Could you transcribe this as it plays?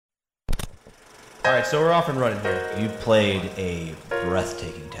All right, so we're off and running here. You played a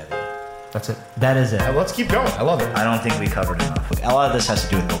breathtaking Tevye. That's it. That is it. Let's keep going. I love it. I don't think we covered enough. Look, a lot of this has to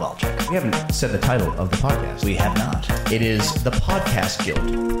do with Bill Belichick. We haven't said the title of the podcast. We have not. It is the Podcast Guild.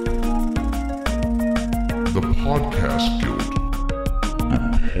 The Podcast Guild. The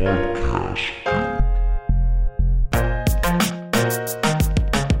Podcast Guild.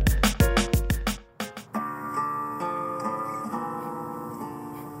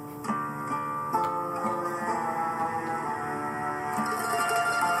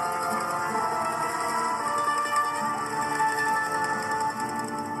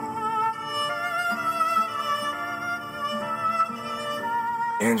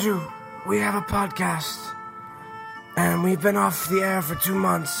 Andrew, we have a podcast, and we've been off the air for 2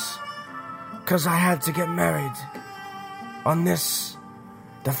 months, because I had to get married on this,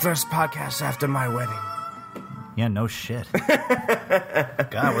 the first podcast after my wedding. Yeah, no shit.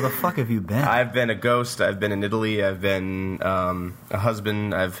 God, where the fuck have you been? I've been a ghost. I've been in Italy. I've been a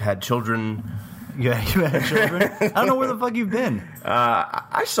husband. I've had children. You had children? I don't know where the fuck you've been.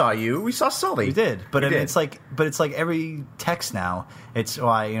 I saw you. We saw Sully. You did, but it's like every text now. It's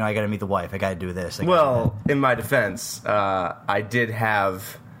I got to meet the wife. I got to do this. Well, in my defense, I did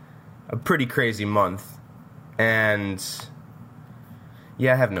have a pretty crazy month, and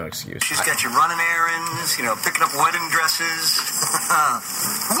yeah, I have no excuse. She's got you running errands, picking up wedding dresses.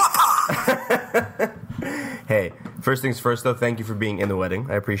 Whoopah! Hey, first things first, though, thank you for being in the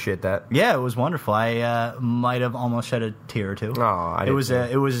wedding. I appreciate that. Yeah, it was wonderful. I might have almost shed a tear or two. Oh, it was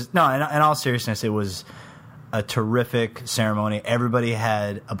no. In all seriousness, it was a terrific ceremony. Everybody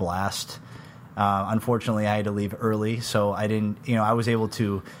had a blast. Unfortunately, I had to leave early, so I didn't. I was able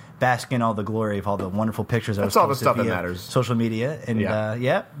to bask in all the glory of all the wonderful pictures. That's all the stuff that matters. Social media, and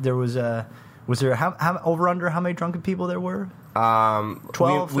there was Was there how over under how many drunken people there were?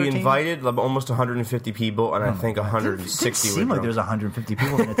 12, we invited almost 150 people, and I think 160 It seemed like there's 150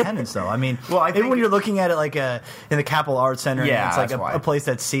 people in attendance, though. I mean, I think when you're looking at it like in the Capitol Arts Center, yeah, it's like a place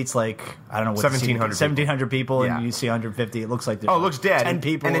that seats like, I don't know, what 1,700 people, and you see 150. It looks like there's it looks dead. 10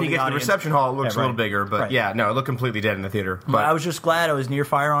 people. And then you get to the reception hall, it looks a little bigger, but right. yeah, no, it looked completely dead in the theater. But I was just glad I was near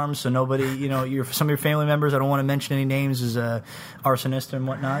firearms, so nobody, some of your family members, I don't want to mention any names, is arsonist and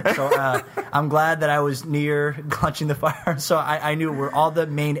whatnot. So I'm glad that I was near clutching the firearms, so I knew where all the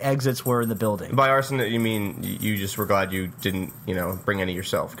main exits were in the building. By arson, you mean you just were glad you didn't, bring any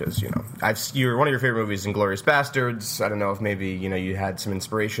yourself, because you're one of your favorite movies, Inglourious Bastards. I don't know if maybe you had some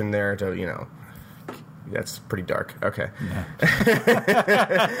inspiration there to That's pretty dark. Okay. Yeah.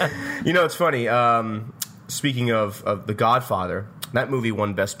 It's funny. Speaking of The Godfather, that movie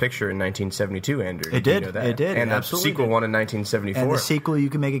won Best Picture in 1972, Andrew. It did. You know that? It did. And the sequel won in 1974. And the sequel, you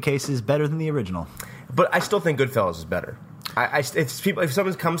can make a case, is better than the original. But I still think Goodfellas is better. If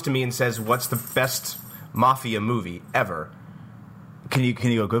someone comes to me and says, "What's the best mafia movie ever?" Can you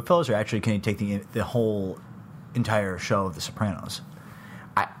go Goodfellas, or actually can you take the whole entire show of The Sopranos?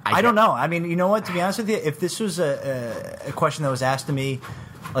 I don't know. I mean, you know what? To be honest with you, if this was a question that was asked to me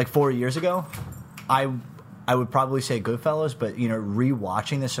like 4 years ago, I would probably say Goodfellas. But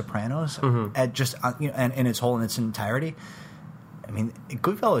rewatching The Sopranos at just and in its entirety. I mean,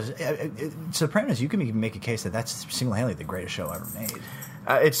 Goodfellas, Sopranos, you can even make a case that that's single-handedly the greatest show ever made.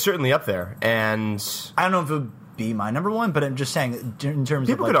 It's certainly up there, and I don't know if it would be my number one, but I'm just saying in terms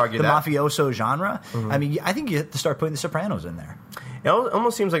people of could argue the that. Mafioso genre. I mean, I think you have to start putting The Sopranos in there. It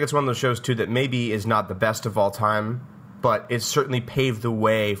almost seems like it's one of those shows, too, that maybe is not the best of all time, but it certainly paved the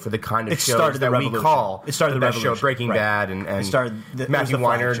way for the kind of shows that we call the best show. Breaking Bad and Matthew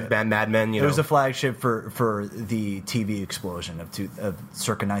Weiner, Mad Men. It was the flagship for the TV explosion of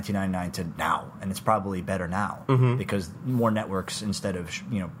circa 1999 to now, and it's probably better now because more networks instead of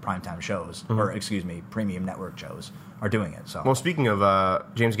primetime shows or premium network shows are doing it. So, well, speaking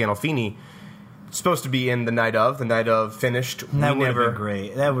of James Gandolfini. Supposed to be in The Night Of finished. That would have been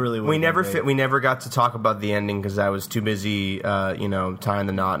great. That really would. We never got to talk about the ending because I was too busy, tying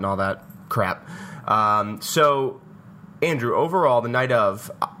the knot and all that crap. So, Andrew, overall, The Night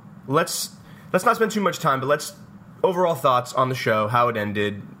Of. Let's not spend too much time, but let's overall thoughts on the show, how it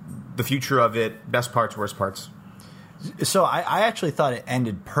ended, the future of it, best parts, worst parts. So I actually thought it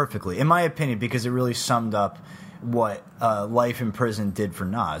ended perfectly, in my opinion, because it really summed up what life in prison did for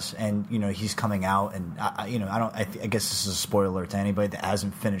Nas, and he's coming out, and I guess this is a spoiler to anybody that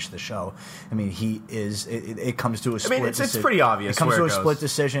hasn't finished the show. I mean, he is. It comes to a split. It's pretty obvious. It comes to a goes. split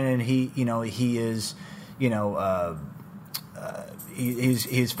decision, and he is,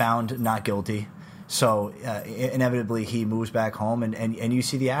 he's found not guilty. So inevitably he moves back home, and you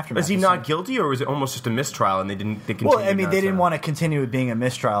see the aftermath. Is he not guilty, or was it almost just a mistrial and they continued? Well, I mean, they didn't want to continue it being a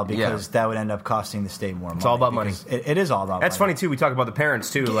mistrial because that would end up costing the state more money. It's all about money. It is all about That's money. funny, too. We talk about the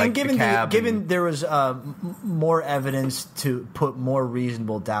parents, too. Like, and given the cab given there was more evidence to put more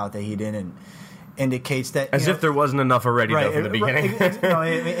reasonable doubt that he didn't, indicates that... As if there wasn't enough already, though, from the beginning. No,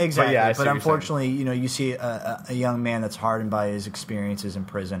 exactly. But unfortunately, you see a young man that's hardened by his experiences in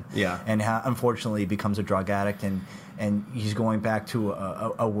prison. Yeah. And unfortunately becomes a drug addict, and he's going back to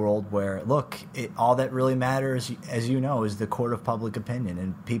a world where, look, all that really matters, as you know, is the court of public opinion,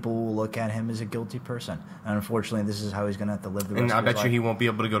 and people will look at him as a guilty person. And unfortunately, this is how he's going to have to live the rest of his life. And I bet you he won't be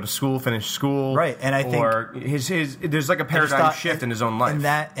able to go to school, finish school. Right, and I think... Or there's like a paradigm shift in his own life.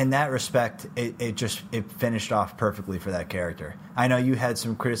 In that respect, it finished off perfectly for that character. I know you had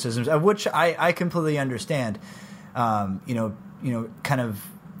some criticisms, of which I completely understand, kind of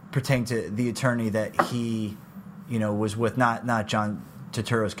pertaining to the attorney that he... was with not John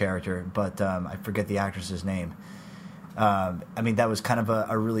Turturro's character, but I forget the actress's name. I mean, that was kind of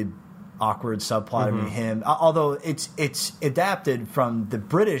a really awkward subplot. I mean, him, although it's adapted from the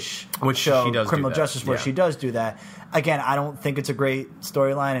British show Criminal Justice, where she does do that. Again, I don't think it's a great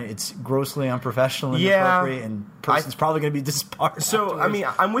storyline. It's grossly unprofessional and inappropriate, and person's probably going to be disbarred. So, afterwards. I mean,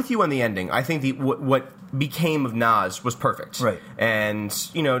 I'm with you on the ending. I think what became of Nas was perfect. Right. And,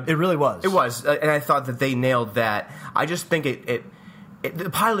 it really was. It was. And I thought that they nailed that. I just think the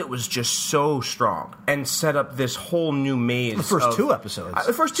pilot was just so strong and set up this whole new maze. The first two episodes.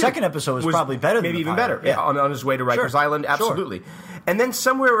 The first two. Second episode was probably better than maybe the even pilot. better. Yeah, on his way to Rikers Island, absolutely. Sure. And then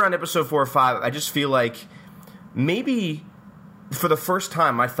somewhere around episode 4 or 5, I just feel like maybe for the first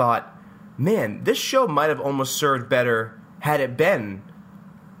time I thought, man, this show might have almost served better had it been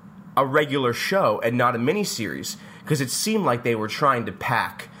a regular show and not a miniseries, because it seemed like they were trying to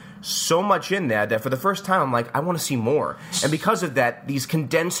pack so much in there that for the first time I'm like, I want to see more. And because of that, these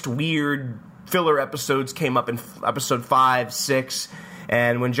condensed, weird filler episodes came up in episode 5, 6,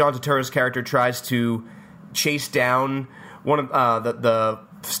 and when John Turturro's character tries to chase down one of the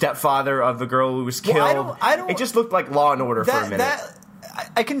stepfather of the girl who was killed, it just looked like Law and Order for a minute.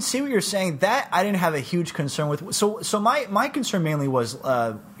 I can see what you're saying. That I didn't have a huge concern with. So my concern mainly was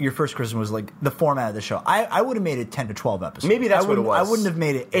your first criticism was like the format of the show. I would have made it 10 to 12 episodes. Maybe that's what it was. I wouldn't have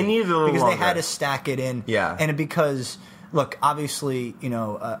made it 8. It needed a little because longer. They had to stack it in. Yeah. And because look, obviously,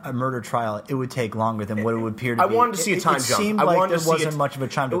 a murder trial, it would take longer than what it would appear to be. I wanted to see a time jump. It seemed like there wasn't much of a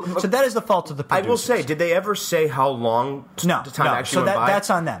time jump. So that is the fault of the producers. I will say, did they ever say how long time actually went by? So that's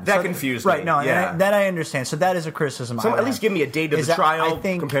on them. That confused me. Right, no, that I understand. So that is a criticism. So at least give me a date of the trial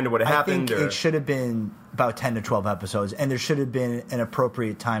compared to what happened. I think it should have been about 10 to 12 episodes, and there should have been an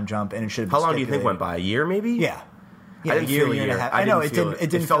appropriate time jump, and it should have been How long do you think went by? A year, maybe? Yeah. I didn't feel a year. And a half. I know it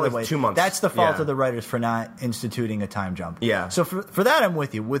didn't feel like like 2 months. That's the fault of the writers for not instituting a time jump. Yeah. So for that, I'm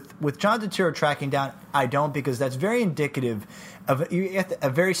with you. With John Turturro tracking down, I don't, because that's very indicative of a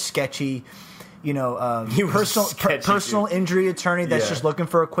very sketchy, personal injury attorney that's just looking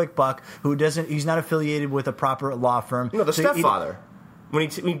for a quick buck, he's not affiliated with a proper law firm. No, the stepfather. When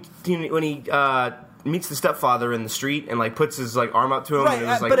he meets the stepfather in the street and puts his arm up to him, and it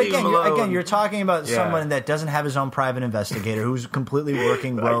was but again, you're talking about someone that doesn't have his own private investigator, who's completely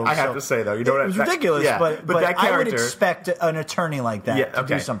working rogue. I have to say though, it was ridiculous. Yeah. But that character, I would expect an attorney like that to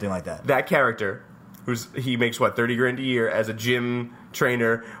do something like that. That character, he makes $30,000 a year as a gym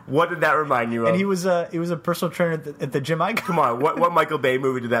trainer. What did that remind you of? And he was a personal trainer at the gym I go. Come on, what Michael Bay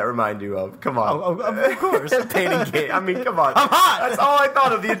movie did that remind you of? Come on, of course. Pain and Gain. I mean, come on. I'm hot. That's all I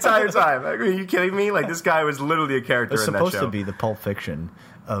thought of the entire time. Are you kidding me? This guy was literally a character in that show. It's supposed to be the Pulp Fiction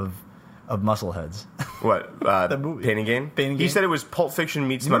of muscleheads. What? The movie. Pain and Gain? Pain and Gain? He said it was Pulp Fiction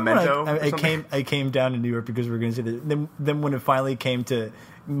meets Memento. I came down to New York because we were going to see that. Then when it finally came to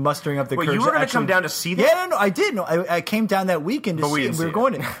mustering up the courage, you were going to come down to see that? Yeah, no, I did. No, I came down that weekend to see it. We were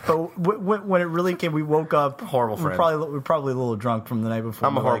going to. But when it really came, we woke up. Horrible friend. We're probably a little drunk from the night before.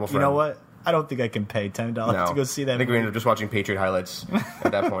 I'm a horrible friend. You know what? I don't think I can pay $10 to go see that. I think we ended up just watching Patriot highlights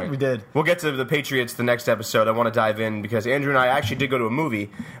at that point. We did. We'll get to the Patriots the next episode. I want to dive in because Andrew and I actually did go to a movie.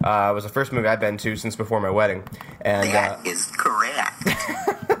 It was the first movie I've been to since before my wedding. And that is correct.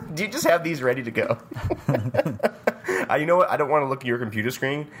 Do you just have these ready to go? You know what? I don't want to look at your computer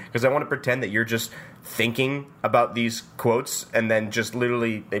screen because I want to pretend that you're just thinking about these quotes and then just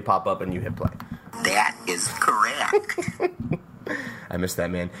literally they pop up and you hit play. That is correct. I missed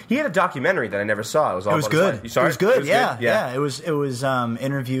that man. He had a documentary that I never saw. It was good. You saw it? It was good. Yeah. It was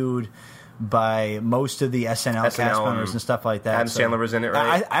interviewed by most of the SNL cast members and stuff like that. Adam Sandler was in it,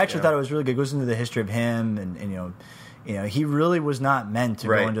 right? I actually thought it was really good. It goes into the history of him and he really was not meant to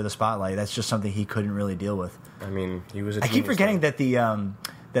Right. go into the spotlight. That's just something he couldn't really deal with. I mean, he was a I keep genius, forgetting though.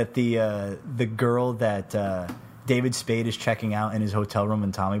 that the girl that David Spade is checking out in his hotel room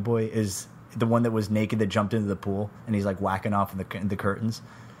in Tommy Boy is the one that was naked that jumped into the pool, and he's like whacking off in the curtains.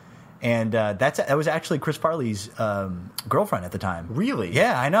 And that was actually Chris Farley's girlfriend at the time. Really?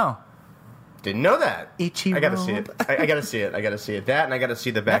 Yeah, I know. Didn't know that. Ichiro. I gotta see it. I gotta see it. I gotta see it. That, and I gotta see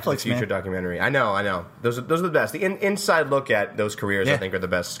the Back to the Netflix, Future man. documentary. I know. Those are the best. The inside look at those careers, I Yeah. think, are the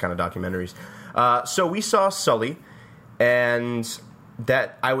best kind of documentaries. So we saw Sully, and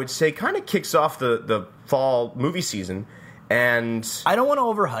that, I would say, kind of kicks off the fall movie season. And I don't want to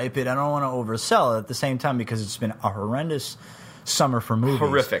overhype it. I don't want to oversell it at the same time because it's been a horrendous summer for movies.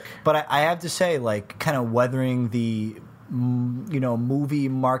 Horrific. But I have to say, like, kind of weathering the movie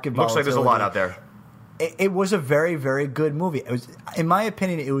market looks like there's a lot out there. It was a very, very good movie. It was, in my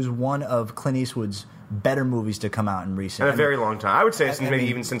opinion, it was one of Clint Eastwood's better movies to come out in recent. In a very long time. I would say since maybe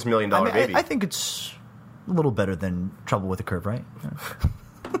even since $1 Million Baby. I think it's a little better than Trouble with the Curve, right?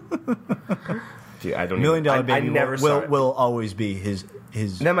 Gee, I don't $1 Million even, Baby I never saw it. will always be his.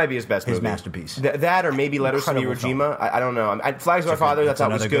 That might be his best movie. masterpiece. That or maybe Letters from Iwo Incredible Jima. I don't know. Flags of My Father, That's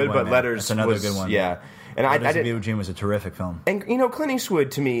that was another good, one, but man. Letters That's another was, good one. yeah. And I Letters of didn't. Iwo Jima was a terrific film. And Clint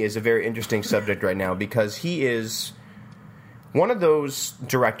Eastwood to me is a very interesting subject right now because he is one of those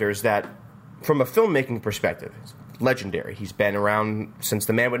directors that, from a filmmaking perspective, is legendary. He's been around since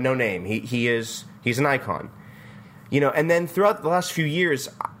The Man with No Name. He's an icon. And then throughout the last few years,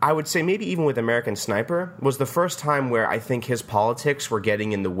 I would say maybe even with American Sniper, was the first time where I think his politics were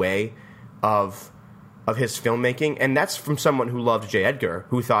getting in the way of his filmmaking. And that's from someone who loved J. Edgar,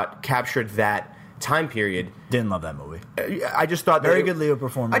 who captured that time period. Didn't love that movie. I just thought Very good Leo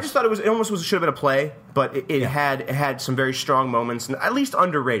performance. I just thought it almost should have been a play, but it had some very strong moments, and at least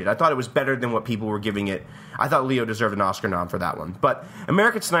underrated. I thought it was better than what people were giving it. I thought Leo deserved an Oscar nom for that one. But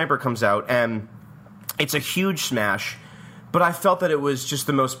American Sniper comes out, and it's a huge smash, but I felt that it was just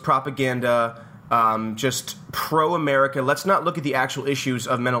the most propaganda, just pro-America. Let's not look at the actual issues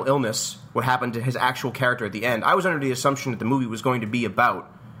of mental illness, what happened to his actual character at the end. I was under the assumption that the movie was going to be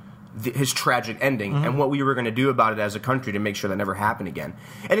about his tragic ending and what we were going to do about it as a country to make sure that never happened again.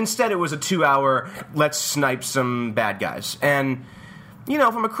 And instead it was a 2-hour, let's snipe some bad guys. And,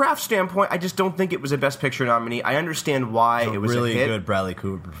 from a craft standpoint, I just don't think it was a Best Picture nominee. I understand why it was really a hit. good Bradley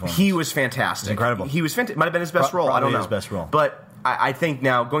Cooper performance. He was fantastic. Incredible. He was fantastic. Might have been his best role. I don't know. His best role. But I think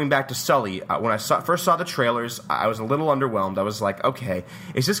now, going back to Sully, when I first saw the trailers, I was a little underwhelmed. I was like, okay,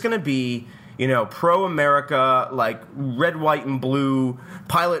 is this going to be, pro-America, like red, white, and blue,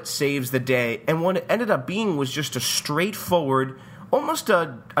 pilot saves the day? And what it ended up being was just a straightforward, almost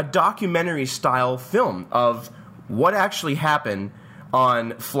a documentary-style film of what actually happened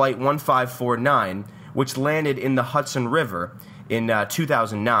on Flight 1549, which landed in the Hudson River in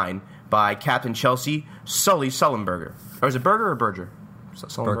 2009 by Captain Sully Sullenberger. Or is it Berger or Berger?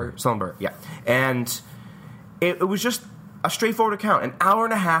 Sullenberger, yeah. And it was just a straightforward account. An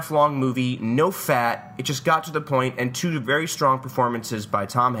hour-and-a-half long movie, no fat. It just got to the point, and two very strong performances by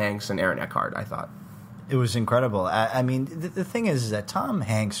Tom Hanks and Aaron Eckhart, I thought. It was incredible. I mean, the thing is that Tom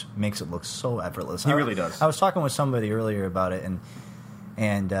Hanks makes it look so effortless. He really does. I was talking with somebody earlier about it, and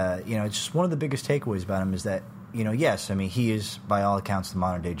it's just one of the biggest takeaways about him is that, yes, I mean, he is, by all accounts, the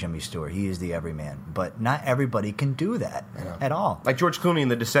modern-day Jimmy Stewart. He is the everyman. But not everybody can do that at all. Like George Clooney in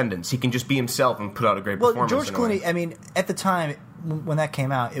The Descendants. He can just be himself and put out a great performance. Well, George Clooney, I mean, at the time, when that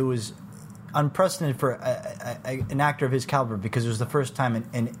came out, it was unprecedented for an actor of his caliber because it was the first time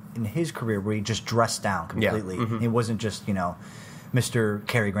in his career where he just dressed down completely. Yeah. Mm-hmm. It wasn't just, Mr.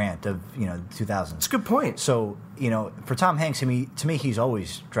 Cary Grant of, the 2000s. That's a good point. So, for Tom Hanks, I mean, to me, he's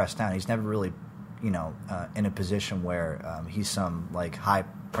always dressed down. He's never really, in a position where he's some, like,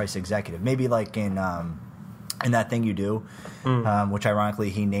 high-priced executive. Maybe, like, in That Thing You Do, which, ironically,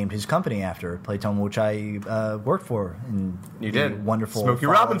 he named his company after, Playtone, which I worked for. In You did. Wonderful Smokey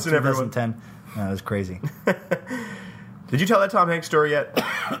fall Robinson, of 2010. It was crazy. Did you tell that Tom Hanks story yet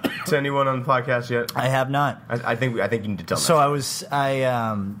to anyone on the podcast yet? I have not. I think you need to tell them. So I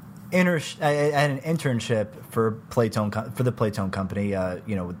had an internship for the Playtone company,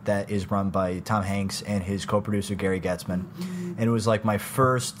 that is run by Tom Hanks and his co-producer Gary Getzman, and it was like my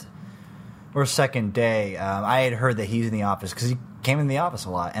first or second day. I had heard that he's in the office because he came in the office a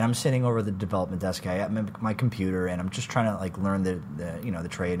lot, and I'm sitting over the development desk. I got my computer, and I'm just trying to like learn the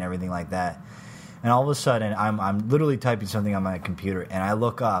trade and everything like that. And all of a sudden, I'm literally typing something on my computer, and I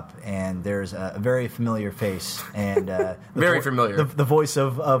look up, and there's a very familiar face, and familiar, the voice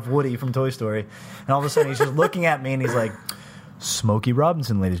of Woody from Toy Story. And all of a sudden, he's just looking at me, and he's like, Smokey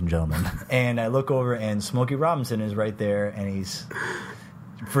Robinson, ladies and gentlemen. And I look over, and Smokey Robinson is right there, and he's,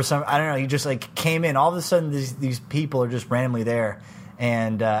 for some, I don't know, he just like came in. All of a sudden, these people are just randomly there,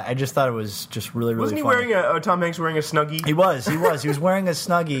 and I just thought it was just really, really. Wasn't he funny. wearing Tom Hanks wearing a Snuggie? He was. He was wearing a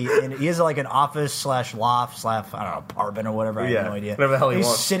Snuggie, and he has like an office / loft / I don't know, apartment or whatever. I have no idea. Whatever the hell he He's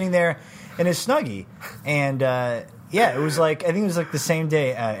wants. sitting there in his Snuggie, and yeah, it was like, I think it was like the same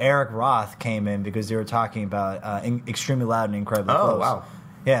day Eric Roth came in because they were talking about Extremely Loud and Incredibly Close. Oh, wow.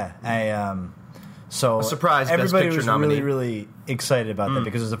 Yeah, so A surprise Best everybody Picture was nominee. really excited about that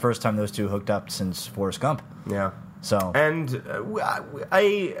because it was the first time those two hooked up since Forrest Gump. Yeah. So And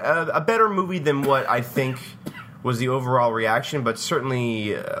a better movie than what I think was the overall reaction, but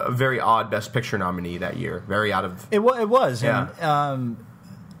certainly a very odd Best Picture nominee that year. Very out of... it was, Yeah. and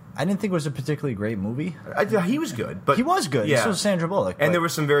I didn't think it was a particularly great movie. He was good, but... He was good. Yeah. So was Sandra Bullock. And there were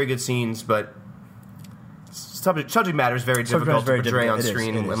some very good scenes, but subject matter is very difficult to portray on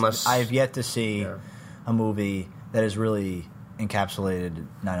screen unless... I have yet to see a movie that has really encapsulated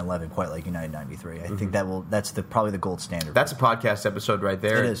 9/11 quite like United 93. I think that's probably the gold standard. That's a podcast episode right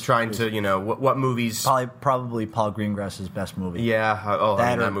there. It is. Trying to, what movies... Probably Paul Greengrass's best movie. Yeah.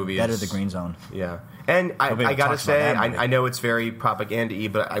 That movie that is... or The Green Zone. Yeah. And I Nobody gotta talks about say, that movie. I know it's very propaganda-y,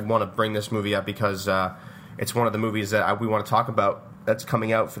 but I want to bring this movie up because it's one of the movies that we want to talk about that's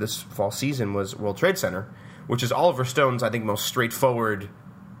coming out for this fall season was World Trade Center, which is Oliver Stone's, I think, most straightforward,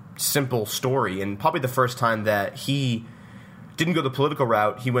 simple story, and probably the first time that he didn't go the political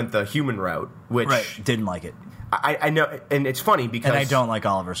route, he went the human route, which... Right. Didn't like it. I know, and it's funny because... And I don't like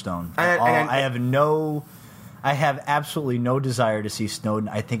Oliver Stone. And I have absolutely no desire to see Snowden.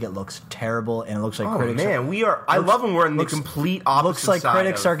 I think it looks terrible, and it looks like critics. Oh man, I love when we're in the complete opposite. Looks like side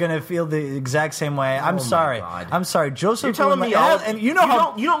critics of, are going to feel the exact same way. I'm my sorry. God. I'm sorry. Joseph. You're telling me and you know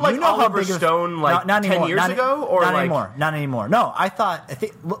how you don't like Oliver Stone like not 10 anymore, years not, ago, or not like anymore? Not anymore. No, I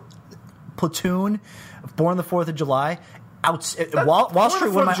think Platoon, Born the 4th of July. Wall Street.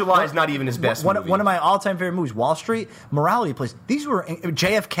 Fourth of July is not even his best movie. One of my all-time favorite movies. Wall Street, Morality Police. These were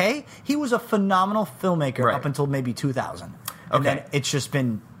JFK. He was a phenomenal filmmaker up until maybe 2000, and then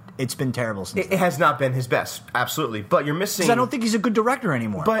it's been terrible since. It has not been his best, absolutely. But you're missing. I don't think he's a good director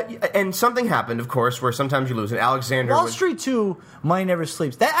anymore. And something happened, of course, where sometimes you lose. And Alexander Wall Street 2, Money Never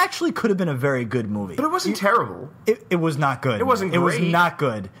Sleeps. That actually could have been a very good movie. But it wasn't terrible. It was not good. It wasn't great. It was not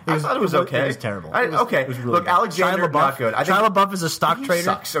good. I thought it was okay. It was terrible. Okay, It was really look, good. Alexander, Shia LaBeouf, not good. Shia LaBeouf is a stock he trader.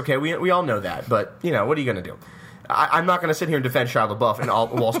 Sucks. Okay, we all know that. But what are you going to do? I'm not going to sit here and defend Shia LaBeouf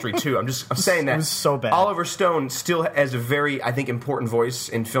and Wall Street 2. I'm saying that it was so bad. Oliver Stone still has a very, I think, important voice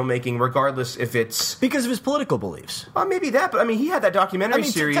in filmmaking, regardless if it's... Because of his political beliefs. Well, maybe that, but I mean, he had that documentary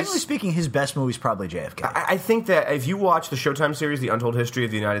series. Technically speaking, his best movie is probably JFK. I think that if you watch the Showtime series, The Untold History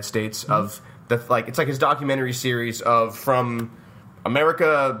of the United States, of it's like his documentary series of from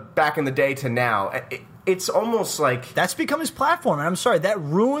America back in the day to now. It's almost like... That's become his platform, and I'm sorry, that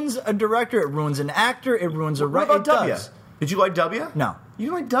ruins a director, it ruins an actor, it ruins a What writer. about W? Did you like W? No. You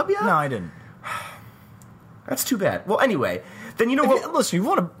didn't like W? No, I didn't. That's too bad. Well, anyway, then you know what... Listen, you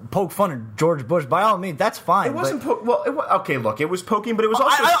want to poke fun at George Bush, by all means, that's fine. It wasn't... okay, look, it was poking, but it was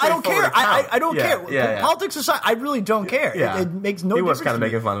also I don't care. straightforward I don't care. Yeah. Politics aside, I really don't care. Yeah. It makes no difference. He was kind of to me.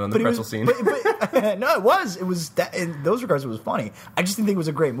 making fun of him in the pretzel scene. No, it was. It was that, in those regards, it was funny. I just didn't think it was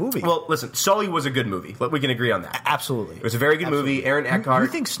a great movie. Well, listen, Sully was a good movie. We can agree on that. Absolutely. It was a very good movie. Aaron Eckhart. You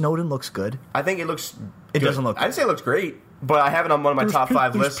think Snowden looks good? I think it looks It good. doesn't look good. I'd say it looks great, but I have it on one of my top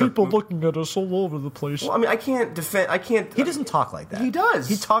 5 lists. There's people looking at us all over the place. Well, I mean, I can't defend... He doesn't talk like that. He does.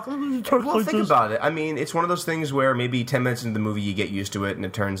 He talks Well, like think this. about it. I mean, it's one of those things where maybe 10 minutes into the movie you get used to it and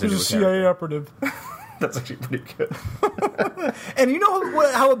it turns He's into a a CIA character. operative. That's actually pretty good. And you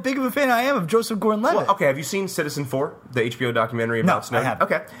know how big of a fan I am of Joseph Gordon-Levitt. Well, okay, have you seen Citizen 4, the HBO documentary about Snowden? I haven't.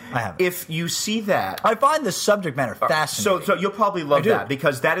 Okay. I haven't. If you see that... I find the subject matter fascinating. So you'll probably love do. that,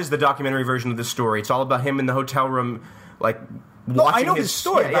 because that is the documentary version of the story. It's all about him in the hotel room, like... No, I watching know his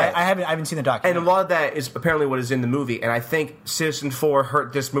story, yeah, but yeah. I haven't seen the And documentary. a lot of that is apparently what is in the movie. And I think Citizen 4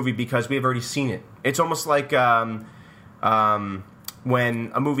 hurt this movie because we have already seen it. It's almost like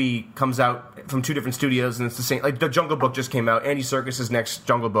when a movie comes out from 2 different studios and it's the same. Like, The Jungle Book just came out. Andy Serkis's next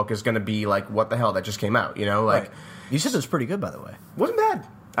Jungle Book is going to be like, what the hell? That just came out, you know? Like, Right. You said it was pretty good, by the way. wasn't bad.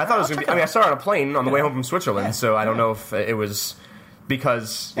 I thought it was going to be... I mean, I saw it on a plane on the way home from Switzerland, so I don't know if it was...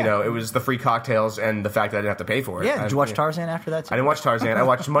 Because, you know, it was the free cocktails and the fact that I didn't have to pay for it. Yeah, did you watch Tarzan after that, too? I didn't watch Tarzan. I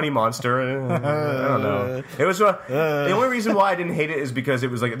watched Money Monster. I don't know. It was the only reason why I didn't hate it is because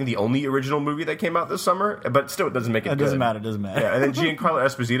it was like I think the only original movie that came out this summer. But still, it doesn't make it. It good. doesn't matter. It doesn't matter. Yeah, and then Giancarlo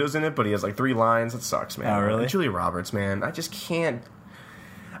Esposito's in it, but he has like 3 lines. It sucks, man. Oh, really? And Julia Roberts, man. I just can't.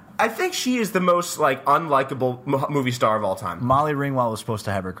 I think she is the most like unlikable movie star of all time, Molly Ringwald was supposed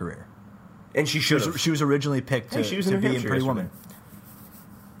to have her career, and she should. She was originally picked to she was in be New in Hampshire Pretty yesterday. Woman.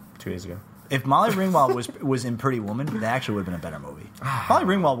 2 days ago. If Molly Ringwald was in Pretty Woman, that actually would have been a better movie. Molly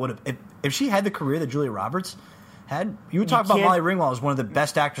Ringwald would have, if she had the career that Julia Roberts had. You would talk about Molly Ringwald as one of the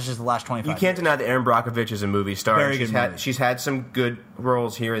best actresses of the last 25 years. You can't deny that Erin Brockovich is a movie star. Very good movie. She's had some good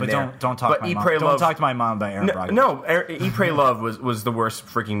roles here and But there. don't talk to my mom. Don't talk to my mom about Erin Brockovich. No, Eat, Pray, Love was the worst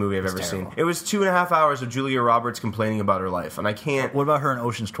freaking movie I've ever terrible. seen. It was 2.5 hours of Julia Roberts complaining about her life, and I can't. What about her in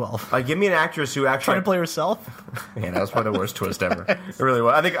Ocean's 12? Like, give me an actress who actually Trying to play herself? Man, that was probably the worst twist ever. It really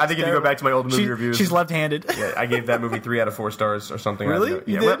was. I think if you go back to my old movie reviews, She's left-handed. yeah, I gave that movie 3 out of 4 stars or something. Really? Yeah,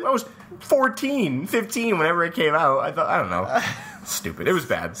 You did? I was 14, 15 whenever it came out. I don't know. Stupid. It was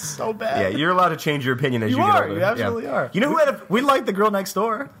bad. So bad. Yeah, you're allowed to change your opinion as you, You get are. older. You absolutely are. You know who had a... We like The Girl Next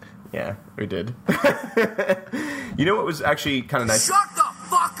Door. Yeah, we did. You know what was actually kind of nice? Shut the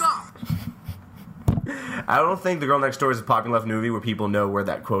fuck up! I don't think The Girl Next Door is a popular enough movie where people know where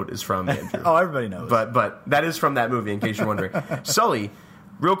that quote is from, Andrew. Oh, everybody knows. But that is from that movie, in case you're wondering. Sully,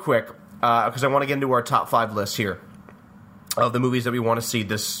 real quick, because I want to get into our top 5 list here of the movies that we want to see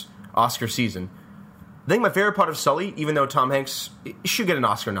this Oscar season. I think my favorite part of Sully, even though Tom Hanks should get an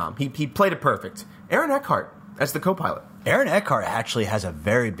Oscar nom, he played it perfect. Aaron Eckhart as the co-pilot. Aaron Eckhart actually has a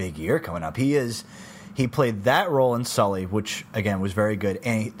very big year coming up. He played that role in Sully, which again was very good.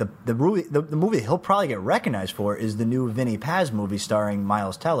 And the movie he'll probably get recognized for is the new Vinny Paz movie starring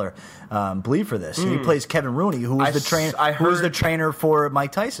Miles Teller, Bleed for This. He plays Kevin Rooney, who was the trainer for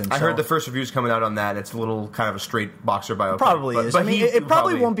Mike Tyson. I heard the first reviews coming out on that. It's a little kind of a straight boxer biopic. Probably is. But I mean, it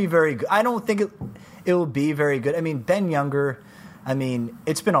probably won't be very good. I don't think it will be very good. I mean, Ben Younger. I mean,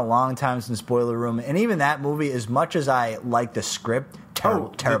 it's been a long time since Boiler Room, and even that movie, as much as I like the script,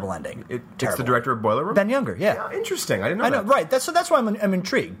 terrible ending. It's the director of Boiler Room? Ben Younger, yeah. Interesting. I didn't know that. Right. That's why I'm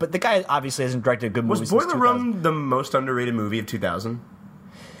intrigued. But the guy obviously hasn't directed a good movie Was since Boiler 2000. Room the most underrated movie of 2000?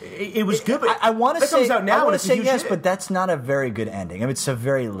 It was good, but I want to say comes out now I want and to it's a say huge yes, hit. but that's not a very good ending. I mean, it's a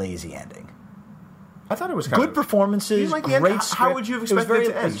very lazy ending. I thought it was kind Good of performances, You didn't like the end? great How script. would you have It was expected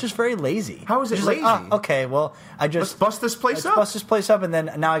it to end? It's just very lazy. How is it It's just lazy? Like, okay, well, Let's bust this place up. Bust this place up, and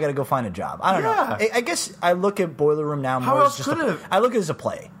then now I got to go find a job. I don't know. Yeah. I guess I look at Boiler Room now How more else as just could it have? I look at it as a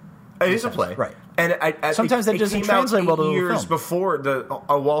play. It is a play, Right. And Sometimes that doesn't came out translate well to 8 a years film. before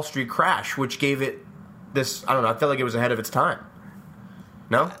a Wall Street crash, which gave it this. I don't know. I felt like it was ahead of its time.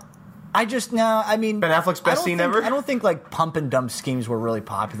 No. I just now. I mean, Ben Affleck's best scene ever? I don't think like pump and dump schemes were really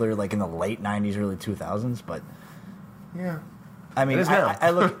popular like in the late '90s, early 2000s. But Yeah. I mean, It is now. I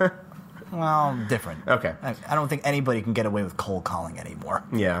look. Well, different. Okay. I don't think anybody can get away with cold calling anymore.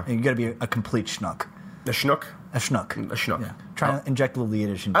 Yeah. You got to be a complete schnook. The schnook. A schnook. A schnook. Yeah. Trying to inject a little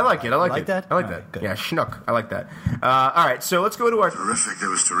Yiddish. I like it. I like You it. that? I like All that. right, good. Yeah, schnook. I like that. All right, so let's go to our. Terrific. That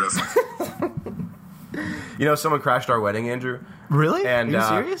was terrific. You know, someone crashed our wedding, Andrew. Really? And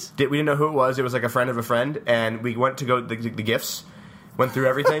Are you serious? We didn't know who it was. It was like a friend of a friend, and we went to go the gifts, went through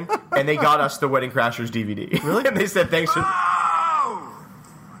everything, and they got us the Wedding Crashers DVD. Really? And they said thanks for. Oh!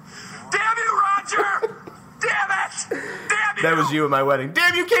 Damn you, Roger! Damn it! Damn you! That was you at my wedding.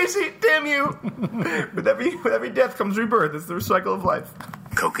 Damn you, Casey! Damn you! with every death comes rebirth. It's the cycle of life.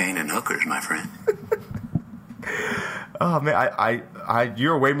 Cocaine and hookers, my friend. Oh man,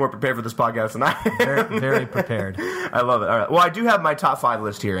 you're way more prepared for this podcast than I am. Very, very prepared. I love it. All right. Well, I do have my top 5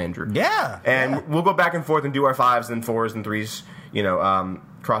 list here, Andrew. Yeah. And we'll go back and forth and do our 5s and 4s and 3s, you know,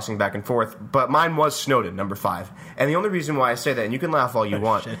 crossing back and forth. But mine was Snowden, number 5. And the only reason why I say that, and you can laugh all you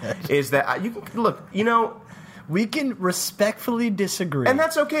want, is that you can look, you know, We can respectfully disagree. and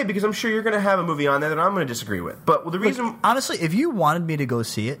that's okay because I'm sure you're going to have a movie on there that I'm going to disagree with. But the reason Look, honestly, if you wanted me to go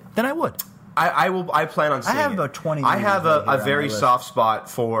see it, then I would. I plan on seeing have it. about 20 I have movies right here a on very my list. soft spot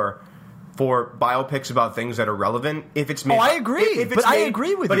for biopics about things that are relevant. If it's made, Oh, I agree. If it's But I made-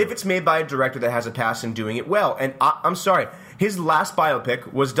 agree with But you. if it's made by a director that has a past in doing it well, and I'm sorry, his last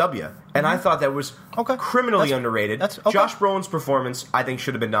biopic was W, and I thought that was Okay. criminally That's- underrated. that's okay. Josh Brolin's performance, I think,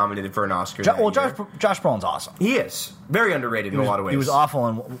 should have been nominated for an Oscar. that year. Josh Brolin's awesome. He is very underrated in a lot of ways. He was awful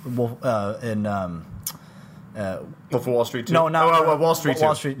in Wolf of Wall Street too. no, not Wall Street too.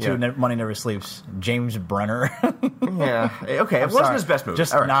 Wall Street too. Yeah. Money Never Sleeps. James Brenner. Yeah. Okay. It wasn't Sorry. his best movie.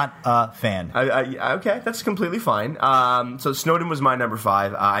 Just All right. not a fan. Okay, that's completely fine. So Snowden was my number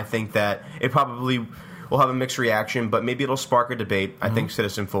 5. I think that it probably will have a mixed reaction, but maybe it'll spark a debate. I think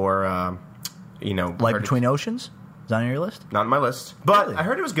Citizen 4, you know... Like heard Between it- Oceans? Is that on your list? Not on my list. But Really? I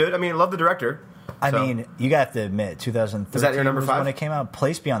heard it was good. I mean, I love the director. I So- mean, you got to admit, 2013 Is that your number was 5? when it came out.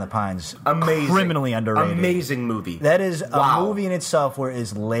 Place Beyond the Pines, Amazing. criminally underrated. Amazing movie. That is Wow. a movie in itself where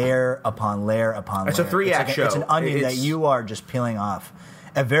it's layer upon layer upon It's a layer. 3-act like show. It's an onion It's- that you are just peeling off.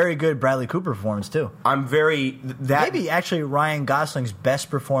 A very good Bradley Cooper performance too. Maybe actually Ryan Gosling's best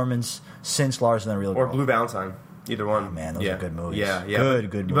performance since Lars and the Real Girl. Or Blue Valentine. Either one. Oh, man, those are good movies. Yeah.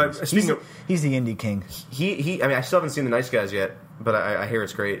 Good movies. But he's the indie king. I mean, I still haven't seen The Nice Guys yet, but I hear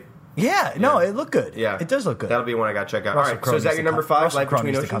it's great. Yeah, no, it looked good. Yeah, it does look good. That'll be one I got to check out. Russell All right, Crowe so is that your number 5? Russell Life Crowe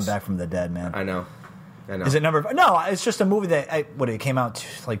Between needs Oceans? to come back from the dead, man. I know. Is it number? No, it's just a movie that it came out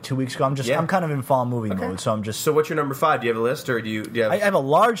like 2 weeks ago. I'm kind of in fall movie mode, so I'm just. So what's your number 5? Do you have a list, or do you have? I have a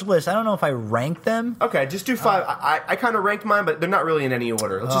large list. I don't know if I rank them. Okay, just do 5. I kind of ranked mine, but they're not really in any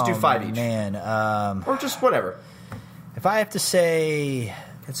order. Let's just do 5 each. Man, or just whatever. If I have to say,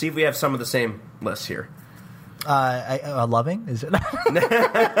 let's see if we have some of the same lists here. Loving is it? That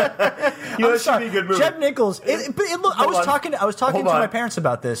should be a good movie. Jeff Nichols. I was talking to my parents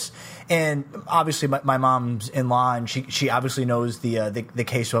about this, and obviously my mom's in law, and she obviously knows the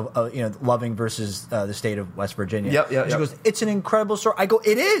case of Loving versus the state of West Virginia. Yep. She goes, "It's an incredible story." I go,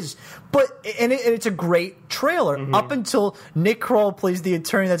 "It is," but it's a great trailer up until Nick Kroll plays the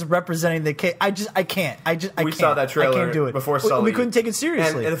attorney that's representing the case. I can't. We saw that trailer I can't do it. before Sully. We couldn't take it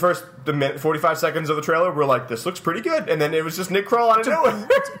seriously. And the first 45 seconds of the trailer, we're like, "This looks pretty good," and then it was just Nick Kroll out of nowhere.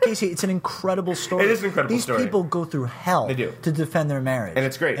 Casey, it's an incredible story. It is an incredible story. These people go through hell to defend their marriage, and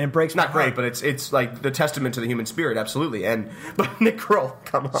it's great. And it breaks not my great, heart. but it's like the testament to the human spirit, absolutely. But Nick Kroll,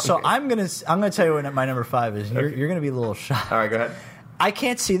 come on. So I'm gonna tell you what my number 5 is. You're gonna be a little shocked. All right, go ahead. I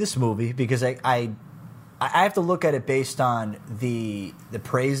can't see this movie because I have to look at it based on the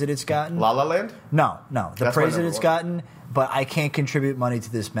praise that it's gotten. La La Land? No, the praise that it's gotten. But I can't contribute money to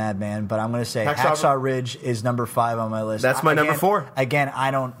this madman. But I'm going to say Hacksaw Ridge is number 5 on my list. That's my number 4. Again,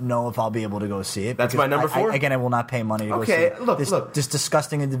 I don't know if I'll be able to go see it. That's my number 4. I will not pay money to go see it. Look. This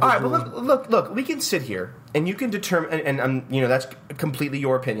disgusting individual. All right, well, look. We can sit here and you can determine, and that's completely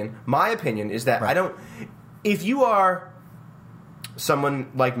your opinion. My opinion is that I don't. If you are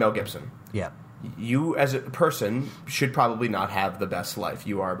someone like Mel Gibson, you as a person should probably not have the best life.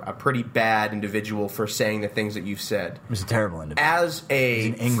 You are a pretty bad individual for saying the things that you've said. He's a terrible individual. He's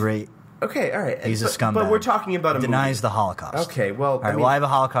an ingrate. Okay, all right. He's a scumbag. But we're talking about a denies movie. the Holocaust. Okay, well, all right. I have a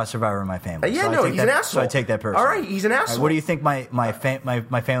Holocaust survivor in my family. He's an asshole. So I take that personally. All right, he's an asshole. Right, what do you think my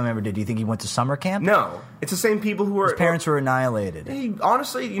family member did? Do you think he went to summer camp? No, it's the same people who his parents were annihilated.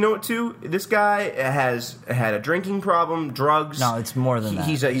 Honestly, you know what? Too, this guy has had a drinking problem, drugs. No, it's more than that.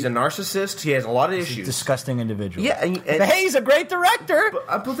 He's a narcissist. He has a lot of issues. He's a disgusting individual. Yeah, but hey, he's a great director.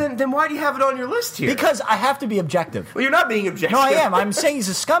 But then why do you have it on your list here? Because I have to be objective. Well, you're not being objective. No, I am. I'm saying he's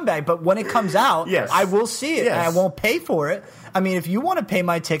a scumbag. But when it comes out. Yes. I will see it, and I won't pay for it. I mean, if you want to pay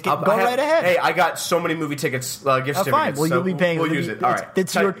my ticket, go right ahead. Hey, I got so many movie tickets, gift certificates. Fine. Well, you'll be paying. We'll use it. All right.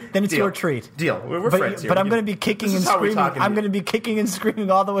 It's your treat. Deal. We're friends here. But I'm going to be kicking and screaming. I'm going to be kicking and screaming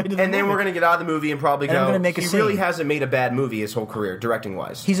all the way to the movie. And then we're going to get out of the movie and probably go. I'm going to make a scene. He really hasn't made a bad movie his whole career,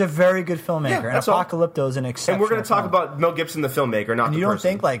 directing-wise. He's a very good filmmaker, and Apocalypto is an exceptional. And we're going to talk about Mel Gibson, the filmmaker, not the person. You don't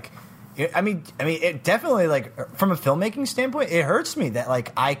think I mean, it definitely from a filmmaking standpoint, it hurts me that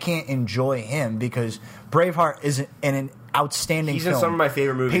I can't enjoy him because Braveheart is an outstanding He's film. in some of my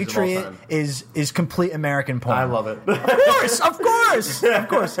favorite movies. Patriot of all time. is complete American porn. I love it. Of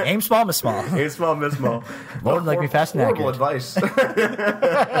course. Aim small, miss small. Aim small, miss small. Lord, like me fast and accurate. Horrible advice.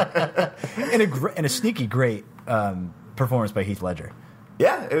 and a sneaky great performance by Heath Ledger.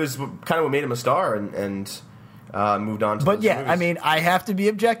 Yeah, it was kind of what made him a star and moved on to But movies. I mean, I have to be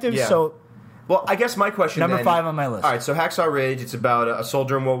objective, so... Well, I guess my question Number 5 on my list. All right, so Hacksaw Ridge, it's about a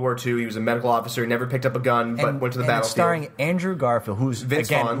soldier in World War II. He was a medical officer, never picked up a gun, but went to the battlefield. It's starring Andrew Garfield, who is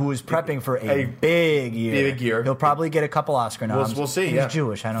prepping for a big year. Big year. He'll probably get a couple Oscar noms. We'll see. He's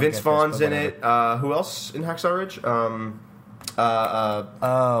Jewish. I don't Vince get Vaughn's this, in it. Who else in Hacksaw Ridge? I'm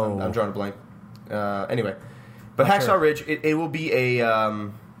drawing a blank. Anyway, but Hacksaw Ridge, it will be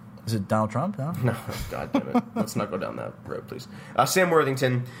a. Is it Donald Trump? No, God damn it. Let's not go down that road, please. Sam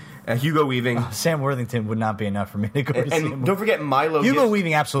Worthington, Hugo Weaving. Sam Worthington would not be enough for me to go to see him. And don't forget Hugo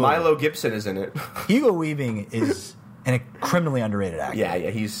Weaving, absolutely. Milo Gibson is in it. Hugo Weaving is a criminally underrated actor. Yeah,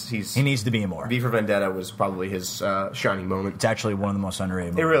 he needs to be more. V for Vendetta was probably his shining moment. It's actually one of the most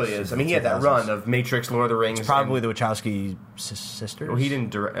underrated movies. It really is. I mean, he had that run of Matrix, Lord of the Rings. It's probably the Wachowski sisters. Well, he didn't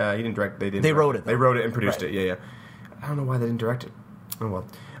direct. They wrote it. They wrote it and produced it. Yeah. I don't know why they didn't direct it. Oh well.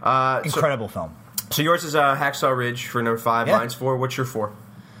 Incredible film. So yours is Hacksaw Ridge for number 5. Yeah. Mine's 4. What's your 4?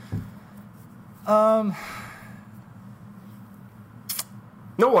 No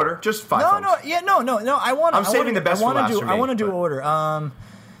order, just 5. No. I'm saving the best for last for me. I want to do order. I'm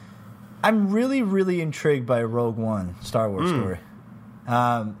really, really intrigued by Rogue One, Star Wars story.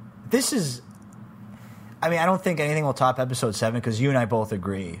 This is. I mean, I don't think anything will top Episode 7 because you and I both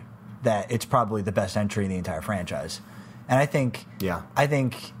agree that it's probably the best entry in the entire franchise. And I think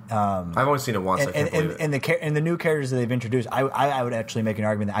I've only seen it once. And the new characters that they've introduced, I would actually make an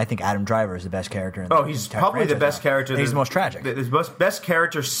argument that I think Adam Driver is the best character. He's probably the best character. He's the most tragic. The best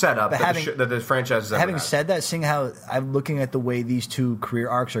character setup that the franchise has ever Having had. said that, seeing how I'm looking at the way these two career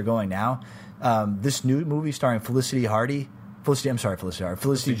arcs are going now, this new movie starring Felicity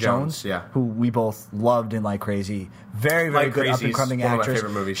Jones, who we both loved in Like Crazy, very good up and coming actress. One of my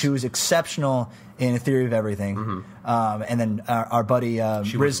favorite movies. She was exceptional in A Theory of Everything, and then our buddy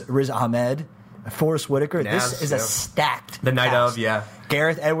Riz Ahmed, Forrest Whitaker. This is a stacked The Night cast. of,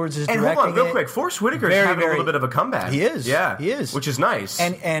 Gareth Edwards is and directing hold on, real it. quick. Forrest Whitaker is having a little bit of a comeback. He is. Yeah, he is, which is nice.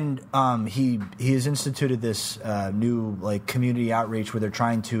 And he has instituted this new community outreach where they're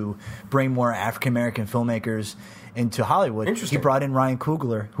trying to bring more African American filmmakers into Hollywood. Interesting. He brought in Ryan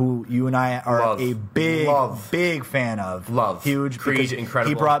Coogler, who you and I are a big fan of. Huge. Creed, incredible.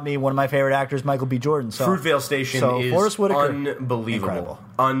 He brought me one of my favorite actors, Michael B. Jordan. So Fruitvale Station is Forrest Whitaker, unbelievable.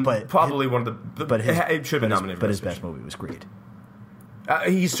 incredible. Probably one of the. It should have been nominated. But his best movie was Creed.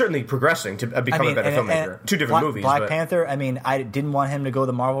 He's certainly progressing to become a better filmmaker. Two different movies. Black Panther. I mean, I didn't want him to go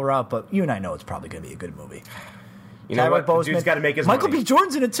the Marvel route, but you and I know it's probably going to be a good movie. You know what? The dude's got to make his Michael money. B.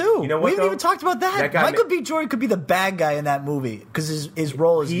 Jordan's in it too. You know what, we haven't even talked about that. Michael B. Jordan could be the bad guy in that movie because his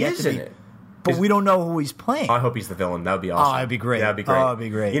role is yet to be. In it. But we don't know who he's playing. I hope he's the villain. That would be awesome. Oh, it'd be great. That'd be great. Oh, it'd be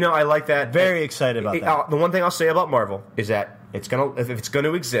great. You know, I like that. Very excited about that. The one thing I'll say about Marvel is that if it's going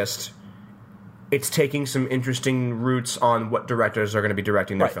to exist, it's taking some interesting routes on what directors are going to be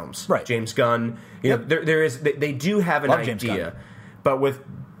directing their films. Right. James Gunn. You know, they do have an idea, but with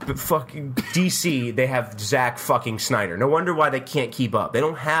fucking DC, they have Zack fucking Snyder. No wonder why they can't keep up. They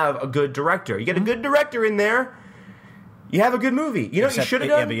don't have a good director. You get a good director in there, you have a good movie. You know what you should have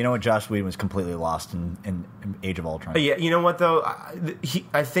done? Yeah, but you know what? Joss Whedon was completely lost in Age of Ultron. Yeah, you know what, though?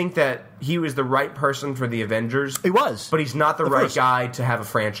 I think that he was the right person for the Avengers. He was. But he's not the right guy to have a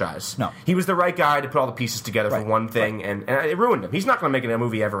franchise. No. He was the right guy to put all the pieces together for one thing, and it ruined him. He's not going to make a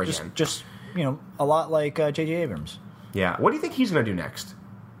movie ever again. Just a lot like J.J. Abrams. Yeah. What do you think he's going to do next?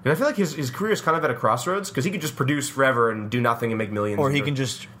 I feel like his career is kind of at a crossroads because he could just produce forever and do nothing and make millions. Or he can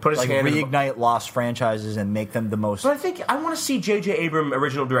just put his hand reignite lost franchises and make them the most. But I want to see J.J. Abrams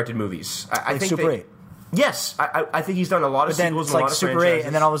original directed movies. I think Super 8. Yes, I think he's done a lot of sequels and a lot of Super franchises. 8,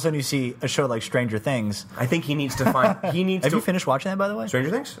 and then all of a sudden you see a show like Stranger Things. I think he needs to find. Have you finished watching that, by the way? Stranger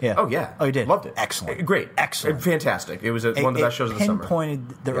Things? Yeah. Oh yeah. Oh, you did. Loved it. Excellent. Great. Excellent. Fantastic. It was one of the best shows of the summer.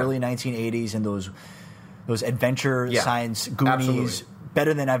 Pinpointed the early 1980s and those adventure science Goonies. Absolutely.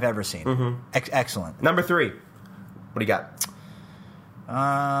 Better than I've ever seen. Mm-hmm. Excellent. Number 3. What do you got?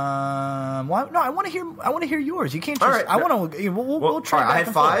 I want to hear yours. You can't just. All right, I want to. We'll try. All right, I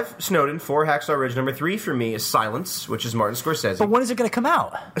had 5. Snowden. 4. Hacksaw Ridge. Number 3 for me is Silence, which is Martin Scorsese. But when is it going to come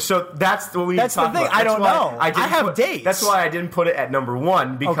out? So that's what we. That's the thing. I don't know. I have dates. That's why I didn't put it at number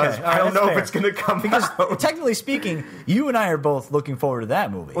 1 because I don't know if it's going to come out. Technically speaking, you and I are both looking forward to that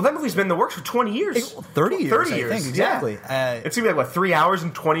movie. Well, that movie's been in the works for 20 years. 30 years. 30 years. I think exactly. Yeah. It's going to be like 3 hours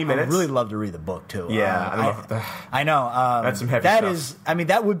and 20 minutes. I'd really love to read the book too. Yeah, I know. That's some heavy stuff.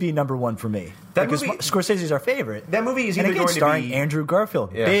 That would be number 1 for me. Because Scorsese's our favorite. That movie is either going to starring be Andrew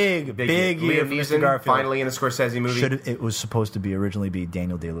Garfield. Yeah. Big year Liam for Neeson, Garfield. finally in a Scorsese movie. It was supposed to be originally be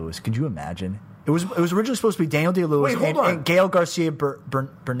Daniel Day-Lewis. Could you imagine? It was originally supposed to be Daniel Day-Lewis and Gael Garcia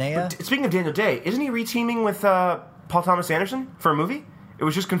Bernea. Speaking of Daniel Day, isn't he reteaming with Paul Thomas Anderson for a movie? It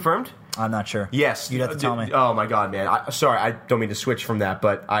was just confirmed? I'm not sure. Yes. You'd have to tell me. Oh my god, man. Sorry, I don't mean to switch from that,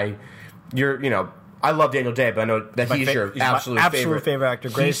 but I love Daniel Day, but I know that he's your absolute favorite actor,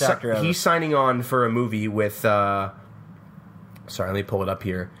 greatest actor ever. He's signing on for a movie with. Sorry, let me pull it up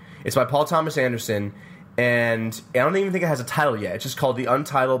here. It's by Paul Thomas Anderson, and I don't even think it has a title yet. It's just called The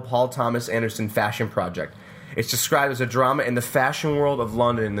Untitled Paul Thomas Anderson Fashion Project. It's described as a drama in the fashion world of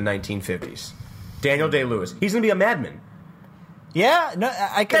London in the 1950s. Daniel Day-Lewis. He's going to be a madman. Yeah, no,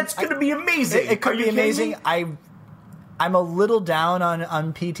 that's going to be amazing. It could be amazing. I'm a little down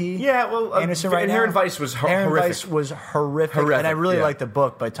on PT. Yeah, well, Anderson right now. Inherent Vice was horrific. Inherent Vice was horrific, and I really liked the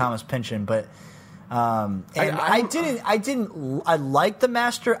book by Thomas Pynchon, but I liked The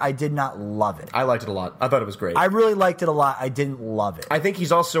Master. I did not love it. I liked it a lot. I thought it was great. I really liked it a lot. I didn't love it. I think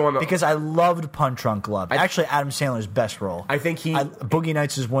he's also on the because I loved Punch Drunk Love. Actually, Adam Sandler's best role. I think Boogie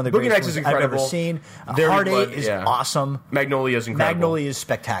Nights is one of the greatest movies I've ever seen. Heart 8 is awesome. Magnolia is incredible. Magnolia is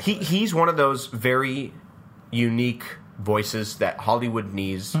spectacular. He's one of those very unique voices that Hollywood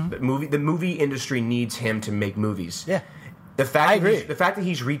needs. Mm-hmm. The movie industry needs him to make movies. Yeah, I agree. The fact that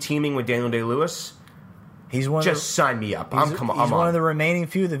he's reteaming with Daniel Day-Lewis. He's one. Sign me up. He's one of the remaining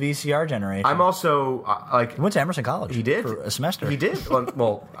few of the VCR generation. I'm also he went to Emerson College. He did for a semester. He did.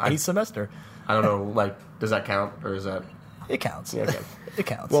 Well, a semester. I don't know. Does that count or is that? It counts. Yeah, okay. It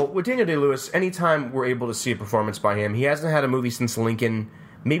counts. Well, with Daniel Day-Lewis, anytime we're able to see a performance by him, he hasn't had a movie since Lincoln.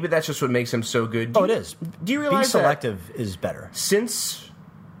 Maybe that's just what makes him so good. it is. Do you Being realize selective is better. Since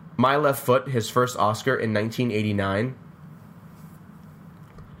My Left Foot, his first Oscar in 1989,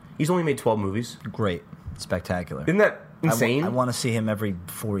 he's only made 12 movies. Great. Spectacular. Isn't that insane? I want to see him every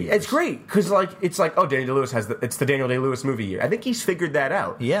 4 years. It's great because it's like Daniel Day-Lewis it's the Daniel Day-Lewis movie year. I think he's figured that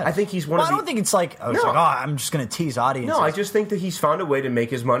out. Yeah, I think he's one well, of the. I don't think it's like I'm just going to tease audiences. No, I just think that he's found a way to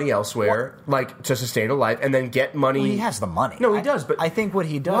make his money elsewhere, like to sustain a life, and then get money. Well, he has the money. No, he does. But I think what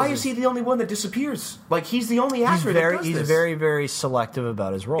he does. Why is he the only one that disappears? Like he's the only actor that does He's this. very, very selective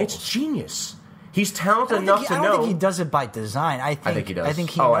about his roles. It's genius. He's talented enough to know. I don't think he does it by design. I think he does. I think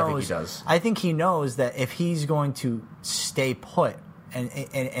he Oh, knows. I think he does. I think he knows that if he's going to stay put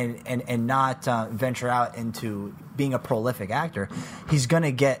and not venture out into being a prolific actor, he's going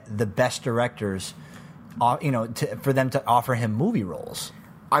to get the best directors, for them to offer him movie roles.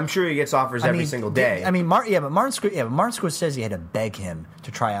 I'm sure he gets offers every single day. But Martin Scorsese had to beg him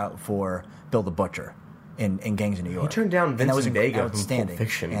to try out for Bill the Butcher in Gangs of New York. He turned down Vincent Vega from outstanding. Pulp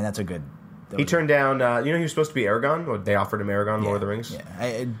Fiction. And that's a good. He turned down. He was supposed to be Aragorn, or they offered him Aragorn, Lord of the Rings.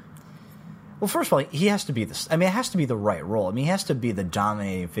 Yeah. Well, first of all, he has to be this. I mean, it has to be the right role. I mean, he has to be the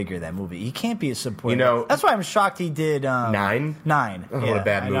dominating figure of that movie. He can't be a supporting. That's why I'm shocked he did Nine. Oh, what a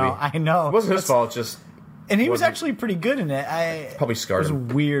bad movie! I know. It wasn't his fault. Just and he was actually pretty good in it. Probably scarred him. It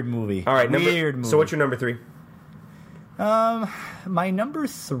was a weird movie. All right, weird movie. So what's your number 3? My number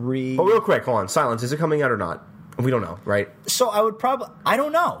 3. Oh, real quick, hold on. Silence. Is it coming out or not? We don't know, right? So I would I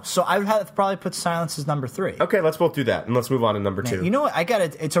don't know. So I would have to probably put Silence as number 3. Okay, let's both do that, and let's move on to number 2. You know what?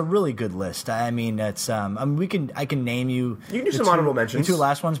 It's a really good list. I mean, it's I can name you. You can do some honorable mentions. The 2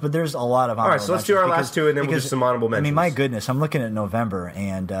 last ones, but there's a lot of honorable. All right, so let's do our last 2, and then we'll do some honorable mentions. I mean, my goodness, I'm looking at November,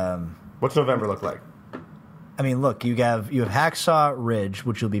 and what's November look like? I mean, look, you have Hacksaw Ridge,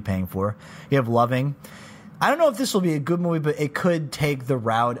 which you'll be paying for. You have Loving. I don't know if this will be a good movie, but it could take the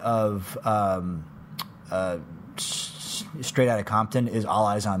route of Straight Outta Compton is All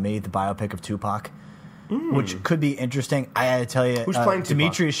Eyes on Me, the biopic of Tupac, which could be interesting. I gotta tell you, who's playing Tupac?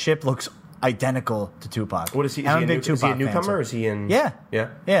 Demetrius Shipp looks identical to Tupac. What is he? Is he a newcomer? Or is he in? Yeah.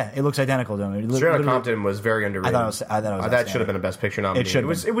 Yeah. It looks identical to him. Straight Outta Compton was very underrated. I thought it was that should have been a Best Picture nominee. It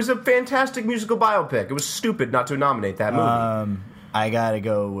was a fantastic musical biopic. It was stupid not to nominate that movie. I gotta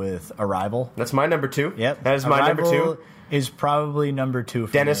go with Arrival. That's my number 2. Yep, that is my number 2. Is probably number 2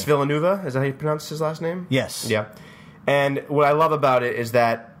 for Dennis me. Villeneuve. Is that how you pronounce his last name? Yes. Yeah. And what I love about it is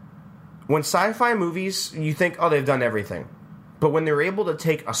that when sci-fi movies, you think, oh, they've done everything. But when they're able to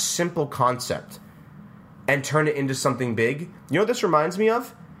take a simple concept and turn it into something big, you know what this reminds me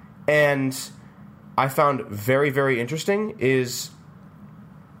of? And I found very, very interesting is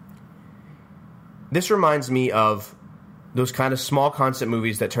this reminds me of those kind of small concept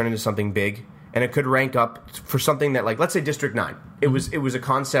movies that turn into something big, and it could rank up for something that, like, let's say District 9. It was a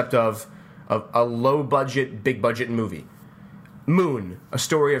concept of a low-budget, big-budget movie. Moon, a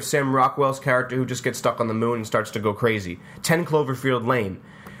story of Sam Rockwell's character who just gets stuck on the moon and starts to go crazy. 10 Cloverfield Lane,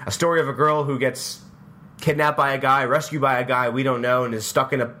 a story of a girl who gets kidnapped by a guy, rescued by a guy we don't know, and is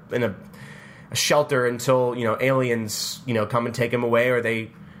stuck in a shelter until, aliens, come and take him away, or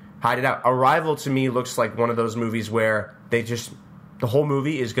they hide it out. Arrival, to me, looks like one of those movies where the whole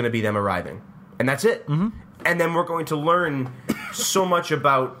movie is going to be them arriving. And that's it. Mm-hmm. And then we're going to learn so much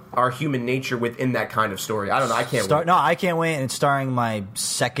about our human nature within that kind of story. I don't know. I can't wait. No, I can't wait. And it's starring my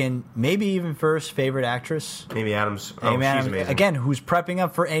second, maybe even first favorite actress, Amy Adams. Amy Adams, she's amazing. Again, who's prepping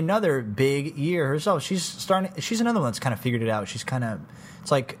up for another big year herself. She's another one that's kind of figured it out.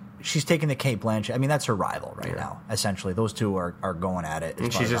 It's like she's taking the Kate Blanchett. I mean, that's her rival right now, essentially. Those two are going at it.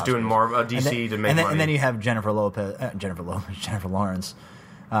 And she's just doing more DC to make money. And then you have Jennifer Lawrence,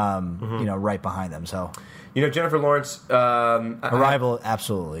 right behind them. So, Jennifer Lawrence. Arrival,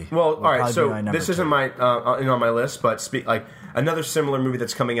 absolutely. Well, all right. So this isn't on my list, but another similar movie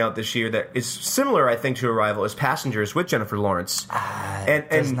that's coming out this year that is similar, I think, to Arrival is Passengers with Jennifer Lawrence.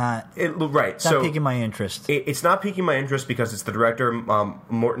 It's not piquing my interest. It's not piquing my interest because it's the director,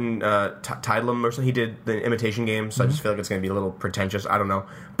 Morton Tidlam, or something. He did The Imitation Game, so I just feel like it's going to be a little pretentious. I don't know.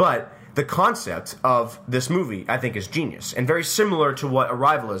 But the concept of this movie, I think, is genius and very similar to what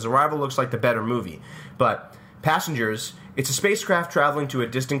Arrival is. Arrival looks like the better movie. But Passengers, it's a spacecraft traveling to a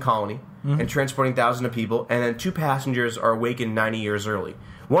distant colony and transporting thousands of people, and then 2 passengers are awakened 90 years early.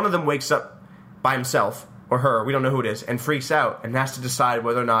 One of them wakes up by himself, or her, we don't know who it is, and freaks out and has to decide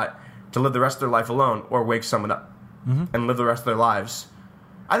whether or not to live the rest of their life alone or wake someone up and live the rest of their lives.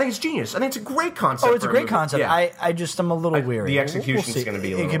 I think it's genius. I think it's a great concept. Oh, it's a great concept. Yeah. I'm a little weary. The execution's going to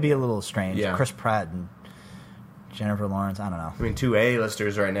be a little... It could be a little strange. Yeah. Chris Pratt and Jennifer Lawrence. I don't know. I mean, 2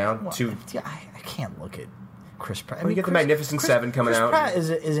 A-listers right now. Well, yeah, I can't look at Chris Pratt. You get the Magnificent Seven coming out. Chris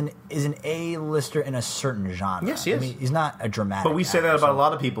Pratt is an A-lister in a certain genre. Yes, he is. I mean, he's not a dramatic. But we say that about a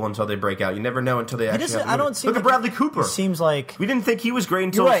lot of people until they break out. You never know until they actually have a movie. Look at Bradley Cooper. It seems like we didn't think he was great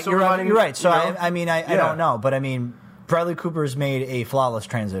until you're right. So I don't know, but I mean, Bradley Cooper's made a flawless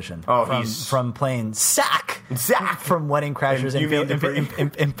transition from playing Zack from Wedding Crashers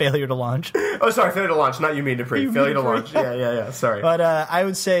and Failure to Launch. Oh, sorry, Failure to Launch, not You Mean Dupree. Failure to Launch. Yeah. Sorry. But I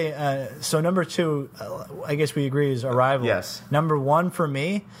would say so. Number 2, I guess we agree, is Arrival. Yes. Number 1 for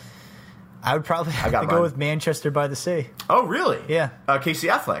me, I would probably have to go with Manchester by the Sea. Oh, really? Yeah. Casey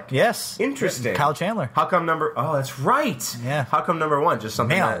Affleck. Yes. Interesting. Kyle Chandler. How come Oh, that's right. Yeah. How come number 1? Just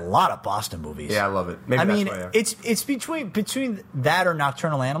something. Man, a lot of Boston movies. Yeah, I love it. Maybe that's why, yeah. It's between that or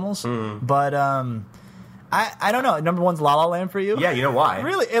Nocturnal Animals, but I don't know. Number 1's La La Land for you. Yeah, you know why?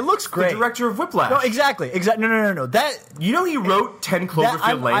 Really, it looks great. The director of Whiplash. No, exactly. No. That he wrote 10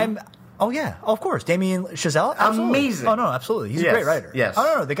 Cloverfield Lane. Oh, yeah. Oh, of course. Damien Chazelle? Absolutely. Amazing. Oh, no, absolutely. He's a great writer. Yes.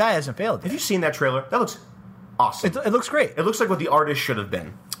 Oh, no, the guy hasn't failed. Have you seen that trailer? That looks awesome. It looks great. It looks like what the artist should have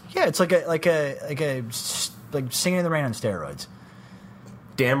been. Yeah, it's like Singing in the Rain on steroids.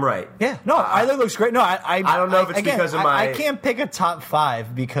 Damn right. Yeah. No, I think it looks great. No, I don't know if it's because of my... I can't pick a top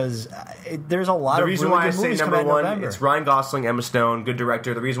 5 because there's a lot of really good movies coming out in November. The reason why I say number 1, it's Ryan Gosling, Emma Stone, good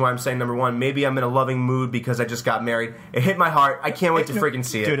director. The reason why I'm saying number 1, maybe I'm in a loving mood because I just got married. It hit my heart. I can't wait to freaking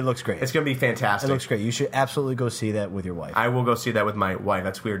see it. Dude, it looks great. It's going to be fantastic. It looks great. You should absolutely go see that with your wife. I will go see that with my wife.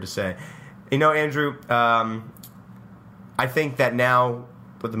 That's weird to say. You know, Andrew, I think that now,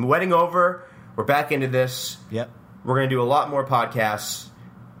 with the wedding over, we're back into this. Yep. We're going to do a lot more podcasts.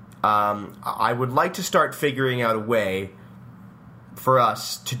 I would like to start figuring out a way for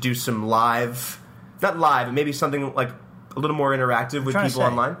us to do some not live, but maybe something like a little more interactive with people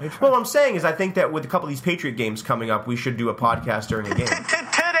online. Well, what I'm saying is I think that with a couple of these Patriot games coming up, we should do a podcast during a game.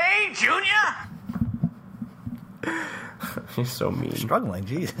 Today, Junior? He's so mean. Struggling,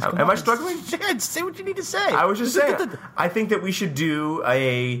 Jesus. Am I struggling? Say what you need to say. I was just saying, I think that we should do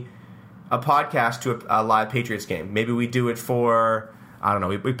a podcast to a live Patriots game. Maybe we do it for... I don't know.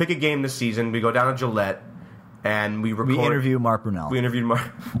 We pick a game this season. We go down to Gillette, and we record. We interview Mark Brunell. We interviewed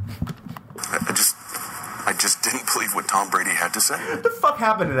Mark. I just didn't believe what Tom Brady had to say. What the fuck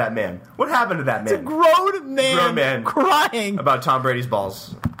happened to that man? What happened to that man? It's a grown man crying about Tom Brady's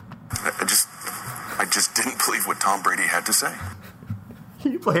balls. I just didn't believe what Tom Brady had to say.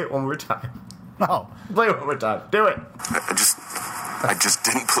 Can you play it one more time? No. Play it one more time. Do it. I just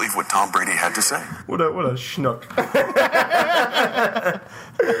didn't believe what Tom Brady had to say. What a schnook.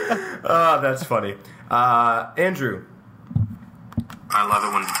 Oh, that's funny. Andrew. I love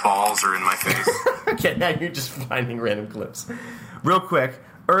it when balls are in my face. Okay, now you're just finding random clips. Real quick,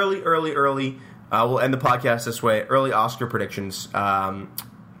 early. We'll end the podcast this way. Early Oscar predictions.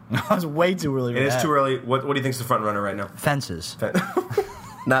 It's way too early. It is too early. What do you think's the front runner right now? Fences.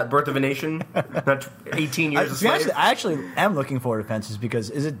 Not Birth of a Nation? Not 18 Years a Slave? I actually am looking forward to Fences because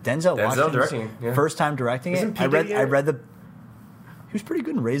is it Denzel Washington's directing it, first time directing it? I read the... He was pretty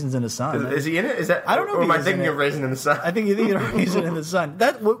good in Raisins in the Sun. Is he in it? Is that? I don't know. Or am I thinking of Raisin in the Sun? I think you're thinking of Raisin in the Sun.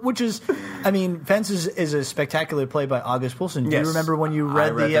 Which is, I mean, Fences is a spectacular play by August Wilson. Do you remember when you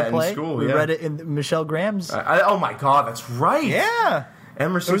read the play? In school, we read it in Michelle Graham's. Oh my God, that's right. Yeah,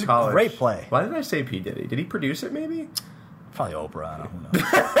 Emerson it was College. A great play. Why did I say P. Diddy? Did he produce it? Maybe. Probably Oprah. I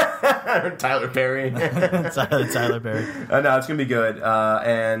don't know. Or Tyler Perry. Tyler Perry. No, it's gonna be good.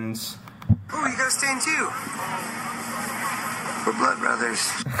 And Oh, you gotta stay in too. We're blood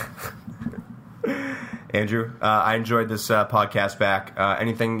brothers. Andrew, I enjoyed this podcast back.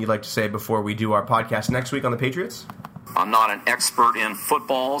 Anything you'd like to say before we do our podcast next week on the Patriots? I'm not an expert in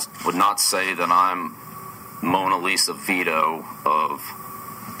footballs. Would not say that I'm Mona Lisa Vito of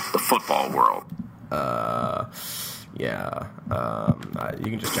the football world. Yeah. You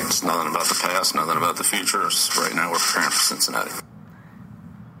can just check. It's nothing about the past, nothing about the future. It's right now we're preparing for Cincinnati.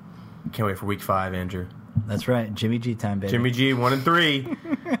 Can't wait for week 5, Andrew. That's right. Jimmy G time, baby. Jimmy G,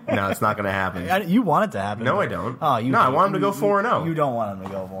 1-3. No, it's not going to happen. You want it to happen. No, I don't. Oh, No, I want him to go 4-0. You don't want him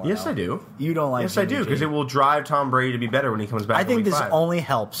to go 4-0. Yes, I do. You don't like Yes, I do, because it will drive Tom Brady to be better when he comes back. I think week this 5. only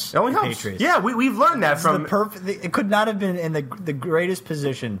helps. It only helps. Patriots. Yeah, we've learned that from... It could not have been in the greatest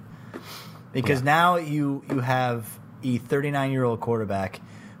position, because now you have a 39-year-old quarterback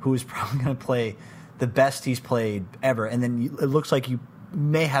who is probably going to play the best he's played ever, and then it looks like you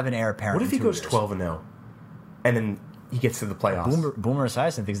may have an heir apparent. What if he goes 12-0, and then he gets to the playoffs? Boomer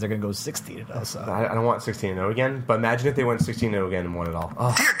Esiason thinks they're going to go 16-0. So I don't want 16-0 again, but imagine if they went 16-0 again and won it all.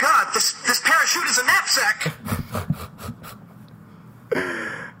 Oh. Dear God, this parachute is a knapsack.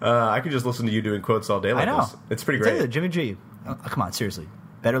 I could just listen to you doing quotes all day like I know. this. It's pretty great. Jimmy G. Oh, come on, seriously.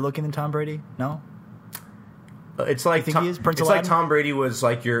 Better looking than Tom Brady? No? It's like he is Prince it's Aladdin? like Tom Brady was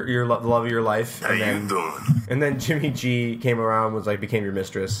like your the love of your life. How you doing? And then Jimmy G came around, was like became your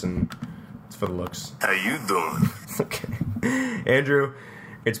mistress, and it's for the looks. How you doing? Okay. Andrew,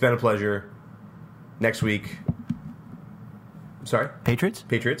 it's been a pleasure. Next week. Sorry?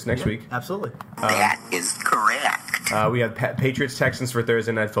 Patriots next week. Absolutely. That is correct. We have Patriots Texans for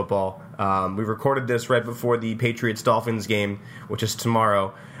Thursday Night Football. We recorded this right before the Patriots Dolphins game, which is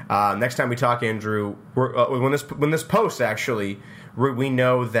tomorrow. Next time we talk, Andrew, when this posts, actually, we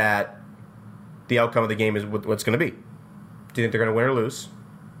know that the outcome of the game is what's going to be. Do you think they're going to win or lose?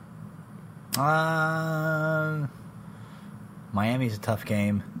 Miami's a tough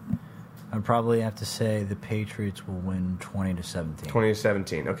game. I'd probably have to say the Patriots will win 20-17.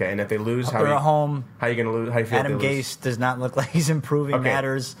 20-17. Okay, and if they lose, They're at home. How are you going to lose? How do you feel? Adam if they lose? Gase does not look like he's improving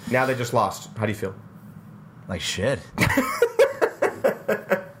matters. Now they just lost. How do you feel? Like shit.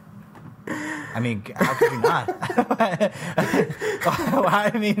 I mean, how could you not?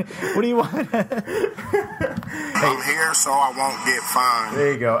 I mean, what do you want? I'm here so I won't get fined.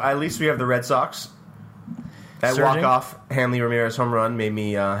 There you go. At least we have the Red Sox. That Surging. walk-off Hanley Ramirez home run made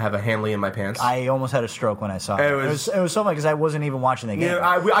me have a Hanley in my pants. I almost had a stroke when I saw it. It was so funny because I wasn't even watching the game.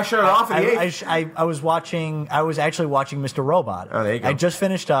 Yeah, I shut it off at the eighth. I was actually watching Mr. Robot. Oh, there you go. I just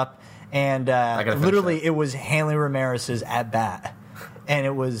finished up, and literally that. it was Hanley Ramirez's at bat, and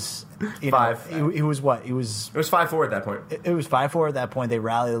it was Five. It was what it was. It was 5-4 at that point. It was 5-4 at that point. They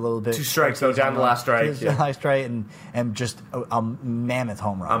rallied a little bit. 2 strikes though, down the last strike. Last strike, and just a mammoth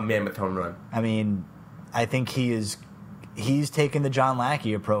home run. A mammoth home run. I mean, I think he's taken the John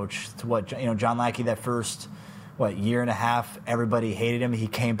Lackey approach to what John Lackey, that first year and a half, everybody hated him. He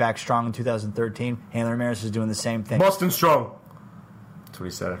came back strong in 2013. Hanley Ramirez is doing the same thing. Boston strong. That's what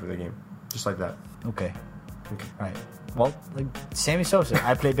he said after the game, just like that. Okay. All right. Well, like Sammy Sosa,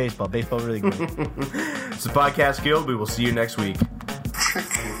 I play baseball. Baseball really good. It's the Podcast Guild. We will see you next week.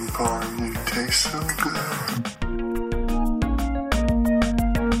 Chicken parm, you taste so good.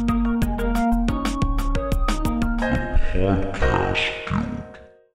 Podcast.